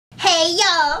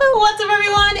What's up,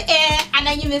 everyone? And I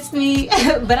know you missed me,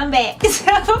 but I'm back.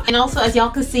 And also, as y'all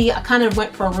can see, I kind of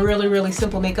went for a really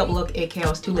simple makeup look, aka I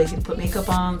was too lazy to put makeup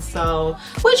on, so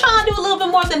we're trying to do a little bit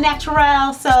more of the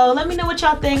natural. So let me know what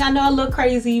y'all think. I know I look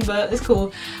crazy, but it's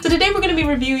cool. So today we're going to be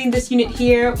reviewing this unit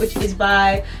here, which is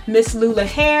by Mslula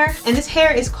Hair, and this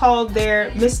hair is called their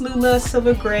Mslula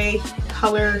Silver Gray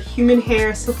Color Human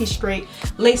Hair Silky Straight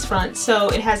Lace Front. So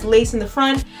it has lace in the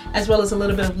front as well as a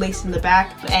little bit of lace in the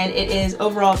back, and it is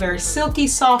overall very silky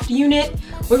soft unit.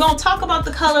 We're going to talk about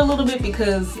the color a little bit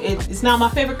because it's not my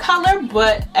favorite color,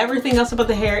 but everything else about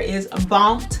the hair is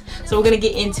bonked. So we're going to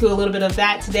get into a little bit of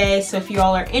that today. So if you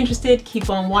all are interested, keep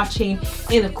on watching,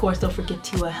 and of course don't forget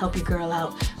to help your girl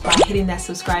out by hitting that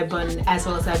subscribe button as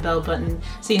well as that bell button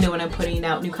so you know when I'm putting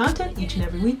out new content each and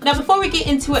every week. Now before we get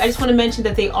into it, I just want to mention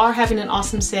that they are having an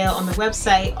awesome sale on the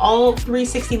website. All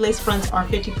 360 lace fronts are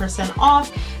 50%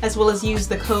 off, as well as use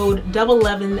the code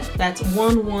 11, that's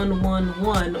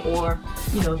 1111, or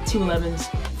you know, 2 11s,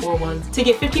 4 1s, to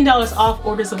get $15 off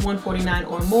orders of $149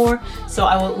 or more. So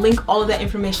I will link all of that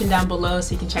information down below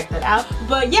so you can check that out.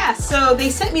 But yeah, so they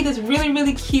sent me this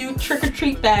really cute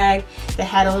trick-or-treat bag that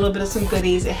had a little bit of some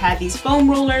goodies. It had these foam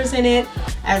rollers in it,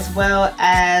 as well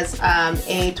as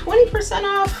a 20%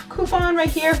 off coupon right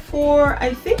here for,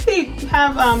 I think they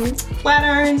have flat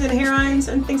irons and hair irons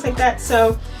and things like that.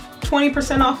 So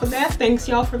 20% off of that. Thanks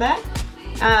y'all for that.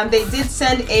 They did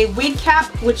send a wig cap,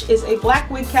 which is a black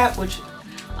wig cap, which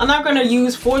I'm not going to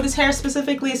use for this hair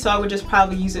specifically, so I would just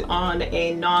probably use it on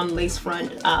a non-lace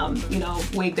front, you know,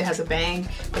 wig that has a bang.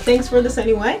 But thanks for this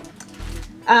anyway.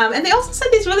 And they also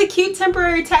sent these really cute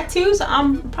temporary tattoos.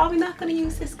 I'm probably not going to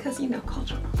use this because, you know,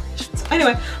 cultural appropriation. So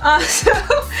anyway,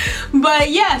 but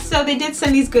yeah, so they did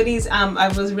send these goodies. I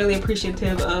was really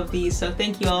appreciative of these, so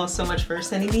thank you all so much for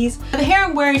sending these. The hair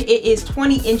I'm wearing, it is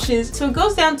 20 inches, so it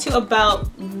goes down to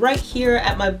about right here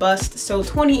at my bust, so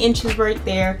 20 inches right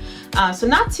there. So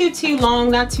not too long,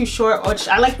 not too short, which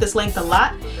I like this length a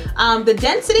lot. The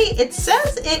density, it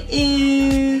says it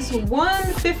is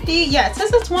 150. Yeah, it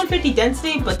says it's 150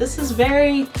 density, but this is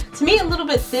very, to me, a little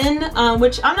bit thin,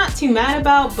 which I'm not too mad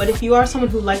about. But if you are someone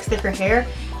who likes thicker hair,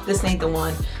 this ain't the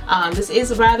one. This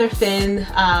is rather thin,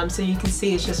 so you can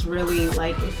see it's just really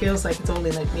like, it feels like it's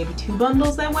only like maybe 2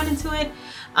 bundles that went into it.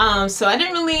 So I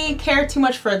didn't really care too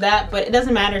much for that, but it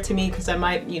doesn't matter to me because I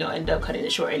might, you know, end up cutting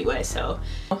it short anyway. So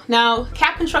now,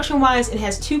 cap construction wise, it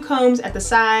has 2 combs at the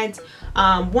sides,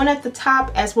 one at the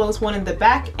top as well as one in the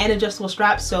back, and adjustable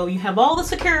straps, so you have all the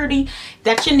security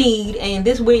that you need, and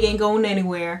this wig ain't going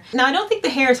anywhere. Now I don't think the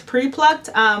hair is pre-plucked,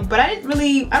 but I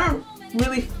don't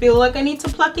really feel like I need to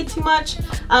pluck it too much.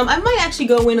 I might actually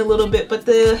go in a little bit, but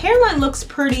the hairline looks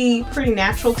pretty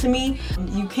natural to me.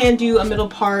 You can do a middle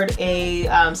part,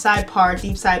 a side part,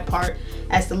 deep side part,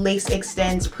 as the lace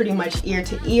extends pretty much ear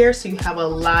to ear, so you have a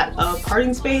lot of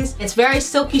parting space. It's very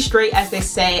silky straight, as they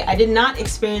say. I did not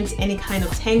experience any kind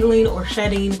of tangling or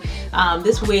shedding.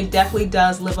 This wig definitely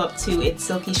does live up to its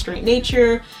silky straight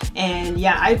nature, and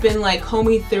yeah, I've been like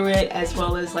combing through it as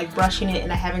well as like brushing it,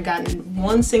 and I haven't gotten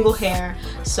one single hair,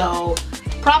 so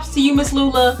props to you,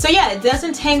 Mslula. So yeah, it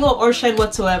doesn't tangle or shed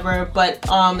whatsoever, but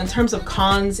in terms of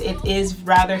cons, it is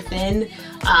rather thin.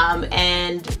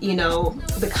 And you know,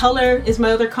 the color is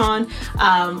my other con.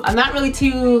 I'm not really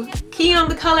too keen on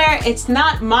the color. It's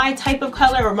not my type of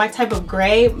color or my type of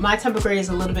gray. My type of gray is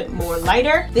a little bit more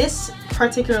lighter. This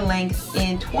particular length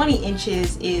in 20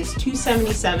 inches is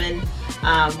 $277,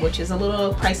 which is a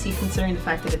little pricey considering the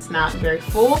fact that it's not very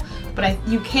full, but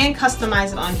you can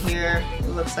customize it on here. It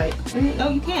looks like, no,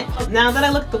 you can't. Now that I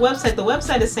look at the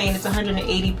website is saying it's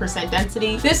 180%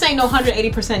 density. This ain't no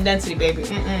 180% density, baby.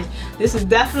 This is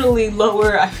definitely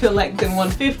lower, I feel like, than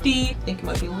 150. I think it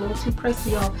might be a little too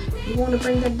pricey, y'all. If you want to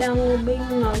bring that down a little bit,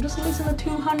 just at least in the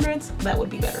 200s, that would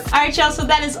be better. All right, y'all, so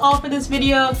that is all for this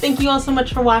video. Thank you all so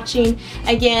much for watching.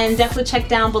 Again, definitely check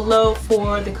down below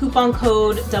for the coupon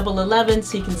code 11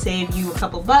 so you can save you a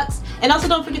couple bucks. And also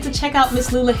don't forget to check out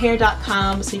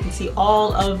mslulahair.com so you can see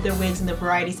all of their wigs and the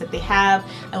varieties that they have.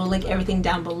 I will link everything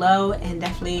down below, and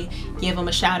definitely give them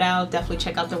a shout out. Definitely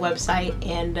check out their website.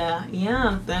 And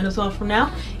yeah, that is all for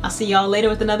now. I'll see y'all later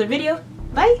with another video.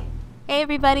 Bye. Hey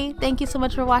everybody, thank you so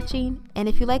much for watching, and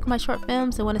if you like my short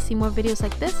films and want to see more videos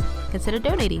like this, consider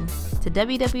donating to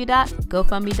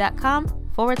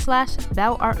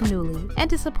www.gofundme.com/thouartnewly. And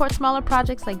to support smaller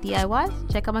projects like DIYs,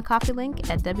 check out my Ko-fi link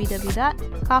at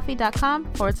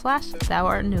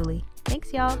www.ko-fi.com/thouartnewly.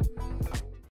 Thanks y'all!